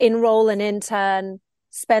to enroll an intern,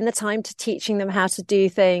 spend the time to teaching them how to do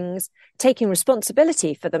things, taking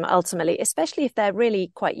responsibility for them ultimately, especially if they're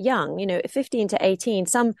really quite young, 15 to 18,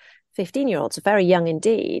 some 15-year-olds are very young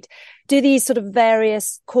indeed. Do these sort of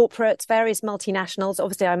various corporates, various multinationals,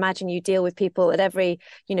 obviously I imagine you deal with people at every,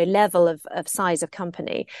 level of size of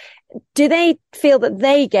company. Do they feel that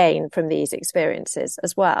they gain from these experiences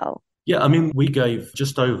as well? Yeah, we gave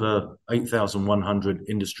just over 8,100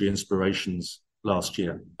 industry inspirations last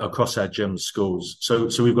year across our GEMS schools. So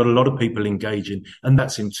we've got a lot of people engaging, and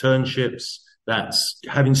that's internships, that's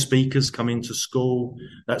having speakers come into school,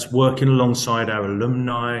 that's working alongside our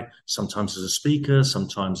alumni, sometimes as a speaker,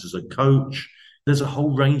 sometimes as a coach. There's a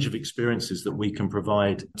whole range of experiences that we can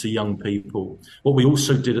provide to young people. What we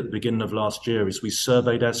also did at the beginning of last year is we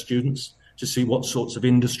surveyed our students to see what sorts of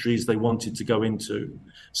industries they wanted to go into.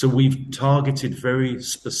 So we've targeted very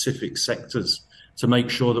specific sectors to make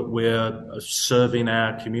sure that we're serving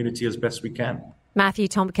our community as best we can. Matthew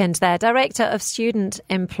Tompkins there, Director of Student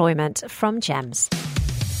Employment from GEMS.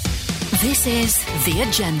 This is The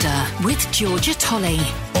Agenda with Georgia Tolley.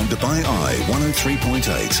 On Dubai Eye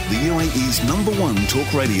 103.8, the UAE's #1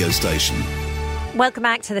 talk radio station. Welcome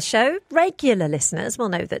back to the show. Regular listeners will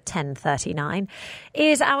know that 10:39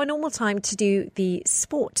 is our normal time to do the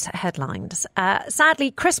sports headlines.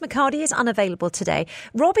 Sadly, Chris McCarty is unavailable today.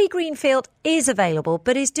 Robbie Greenfield is available,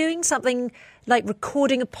 but is doing something like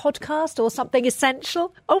recording a podcast or something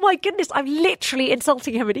essential. Oh my goodness, I'm literally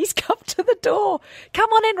insulting him and he's come to the door.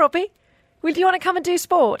 Come on in, Robbie. Do you want to come and do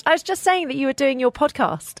sport? I was just saying that you were doing your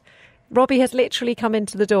podcast. Robbie has literally come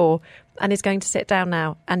into the door and is going to sit down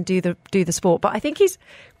now and do the sport. But I think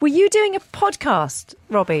were you doing a podcast,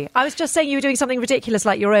 Robbie? I was just saying you were doing something ridiculous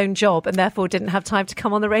like your own job and therefore didn't have time to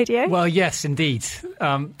come on the radio. Well, yes, indeed.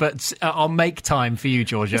 But I'll make time for you,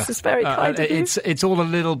 Georgia. This is very kind of you. It's all a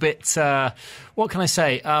little bit, what can I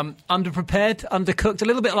say, underprepared, undercooked, a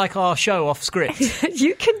little bit like our show off script.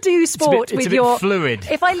 You can do sport it's with a bit fluid.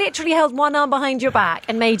 If I literally held one arm behind your back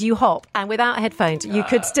and made you hop and without headphones, you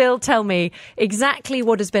could still tell me exactly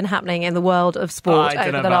what has been happening in the world of sport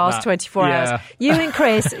over the last 24 hours. You and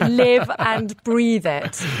Chris live and breathe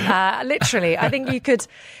it. Literally, I think you could.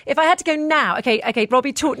 If I had to go now, okay,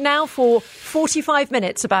 Robbie, talk now for 45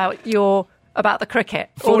 minutes about the cricket.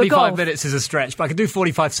 45 minutes is a stretch, but I could do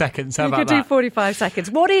 45 seconds. How about that? You could do 45 seconds.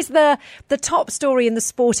 What is the top story in the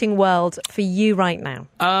sporting world for you right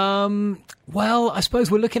now? Well, I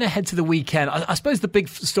suppose we're looking ahead to the weekend. I suppose the big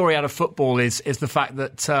story out of football is the fact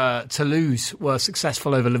that Toulouse were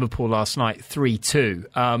successful over Liverpool last night, 3-2.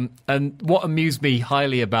 And what amused me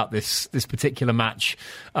highly about this particular match,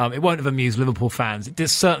 it won't have amused Liverpool fans. It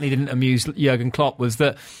certainly didn't amuse Jurgen Klopp, was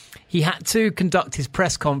that he had to conduct his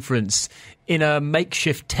press conference in a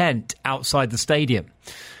makeshift tent outside the stadium.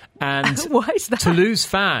 And why is that? Toulouse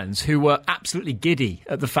fans, who were absolutely giddy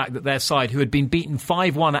at the fact that their side, who had been beaten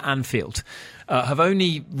 5-1 at Anfield, have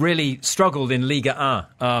only really struggled in Liga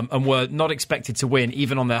 1 and were not expected to win,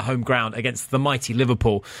 even on their home ground against the mighty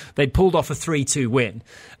Liverpool. They'd pulled off a 3-2 win,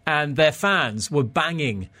 and their fans were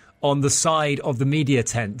banging on the side of the media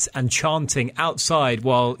tent and chanting outside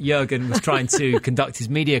while Jurgen was trying to conduct his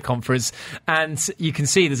media conference. And you can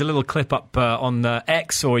see there's a little clip up on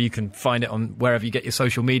X, or you can find it on wherever you get your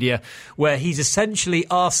social media, where he's essentially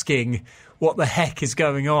asking what the heck is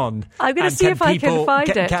going on. I'm going to see if I can find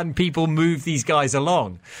it. Can people move these guys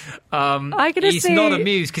along? He's not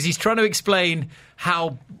amused because he's trying to explain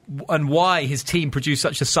how and why his team produced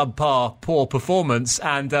such a poor performance,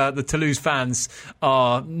 and the Toulouse fans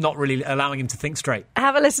are not really allowing him to think straight.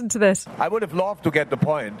 Have a listen to this. I would have loved to get the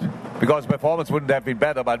point, because performance wouldn't have been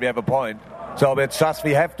better, but we have a point. So it's just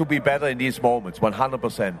we have to be better in these moments,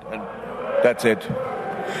 100%. And that's it.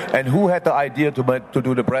 And who had the idea to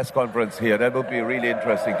do the press conference here? That would be a really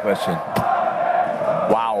interesting question.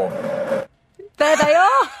 Wow. There they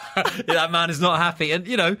are. That man is not happy. And,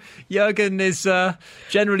 Jurgen is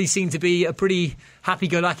generally seen to be a pretty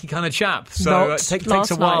happy-go-lucky kind of chap. So it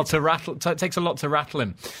takes a while to rattle. It takes a lot to rattle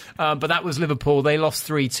him. But that was Liverpool. They lost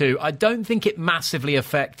 3-2. I don't think it massively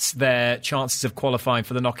affects their chances of qualifying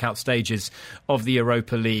for the knockout stages of the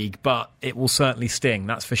Europa League, but it will certainly sting,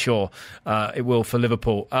 that's for sure. It will for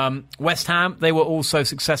Liverpool. West Ham, they were also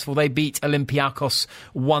successful. They beat Olympiacos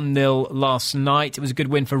 1-0 last night. It was a good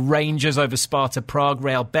win for Rangers over Sparta Prague.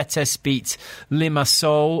 Real Betis beat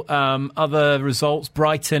Limassol. Other results,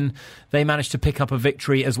 Brighton, they managed to pick up a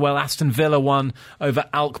victory as well. Aston Villa won over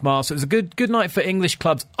Alkmaar. So it was a good night for English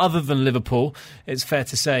clubs other than Liverpool, it's fair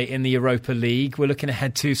to say, in the Europa League. We're looking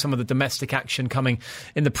ahead to some of the domestic action coming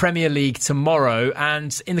in the Premier League tomorrow.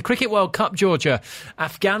 And in the Cricket World Cup, Georgia,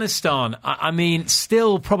 Afghanistan,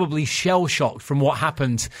 still probably shell-shocked from what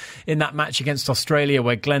happened in that match against Australia,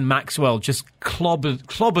 where Glenn Maxwell just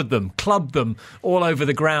clubbed them all over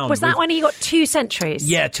the ground. Was that when he got 2 centuries?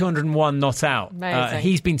 Yeah, 201 not out.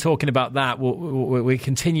 He's been talking about that. We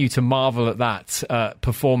continue to marvel at that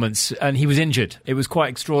performance, and he was injured. It was quite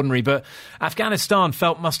extraordinary, but Afghanistan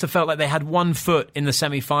must have felt like they had 1 foot in the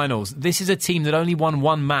semi-finals. This is a team that only won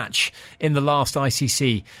 1 match in the last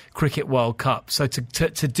ICC Cricket World Cup. So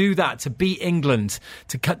to do that, to beat England,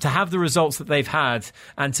 to have the results that they've had,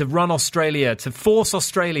 and to run Australia, to force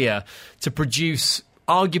Australia to produce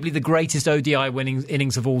arguably the greatest ODI winning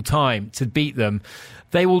innings of all time, to beat them,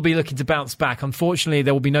 they will be looking to bounce back. Unfortunately,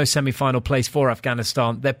 there will be no semi-final place for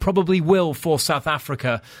Afghanistan. There probably will for South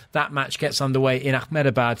Africa. That match gets underway in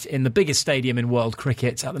Ahmedabad, in the biggest stadium in world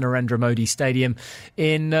cricket, at the Narendra Modi Stadium,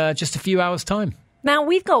 in just a few hours' time. Now,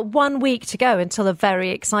 we've got 1 week to go until a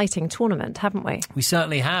very exciting tournament, haven't we? We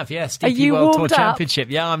certainly have, yes. Are DP you World Tour warmed up?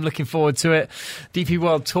 Championship. Yeah, I'm looking forward to it. DP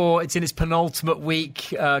World Tour, it's in its penultimate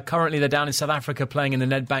week. Currently, they're down in South Africa playing in the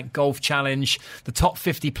Nedbank Golf Challenge. The top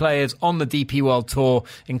 50 players on the DP World Tour,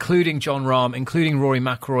 including Jon Rahm, including Rory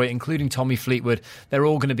McIlroy, including Tommy Fleetwood, they're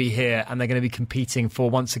all going to be here and they're going to be competing for,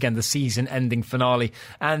 once again, the season-ending finale.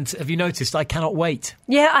 And have you noticed? I cannot wait.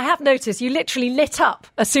 Yeah, I have noticed. You literally lit up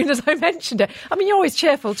as soon as I mentioned it. I mean, you're always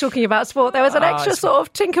cheerful talking about sport. There was an extra sort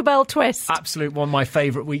of Tinkerbell twist. Absolute one of my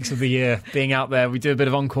favourite weeks of the year, being out there. We do a bit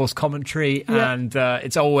of on-course commentary, and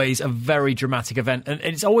it's always a very dramatic event. And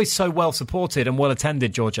it's always so well supported and well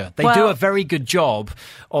attended, Georgia. They do a very good job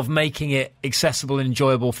of making it accessible and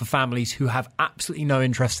enjoyable for families who have absolutely no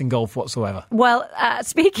interest in golf whatsoever. Well,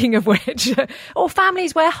 speaking of which, or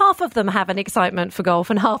families where half of them have an excitement for golf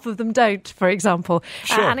and half of them don't, for example.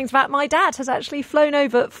 Sure. And in fact, my dad has actually flown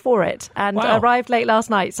over for it and arrived late last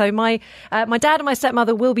night. So my dad and my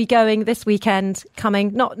stepmother will be going this weekend,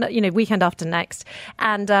 coming weekend after next,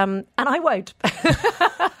 and I won't.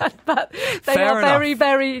 But they Fair are enough. very,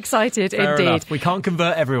 very excited Fair indeed. enough. We can't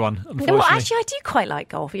convert everyone, unfortunately. Well, actually, I do quite like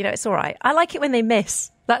golf. It's all right. I like it when they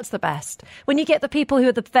miss. That's the best. When you get the people who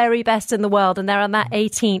are the very best in the world and they're on that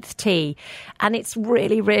 18th tee and it's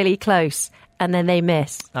really, really close. And then they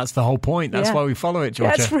miss. That's the whole point. That's why we follow it,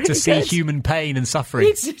 Georgia. Really to see good. human pain and suffering.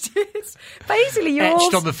 It's basically you're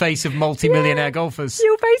etched on the face of multi-millionaire golfers.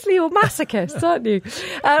 You're basically all masochists, aren't you?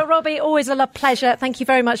 Robbie, always a pleasure. Thank you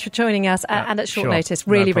very much for joining us and at short notice.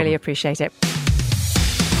 Really, really appreciate it.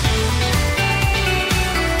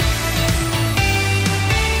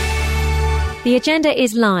 The Agenda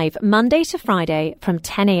is live Monday to Friday from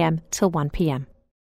 10 a.m. till 1 p.m.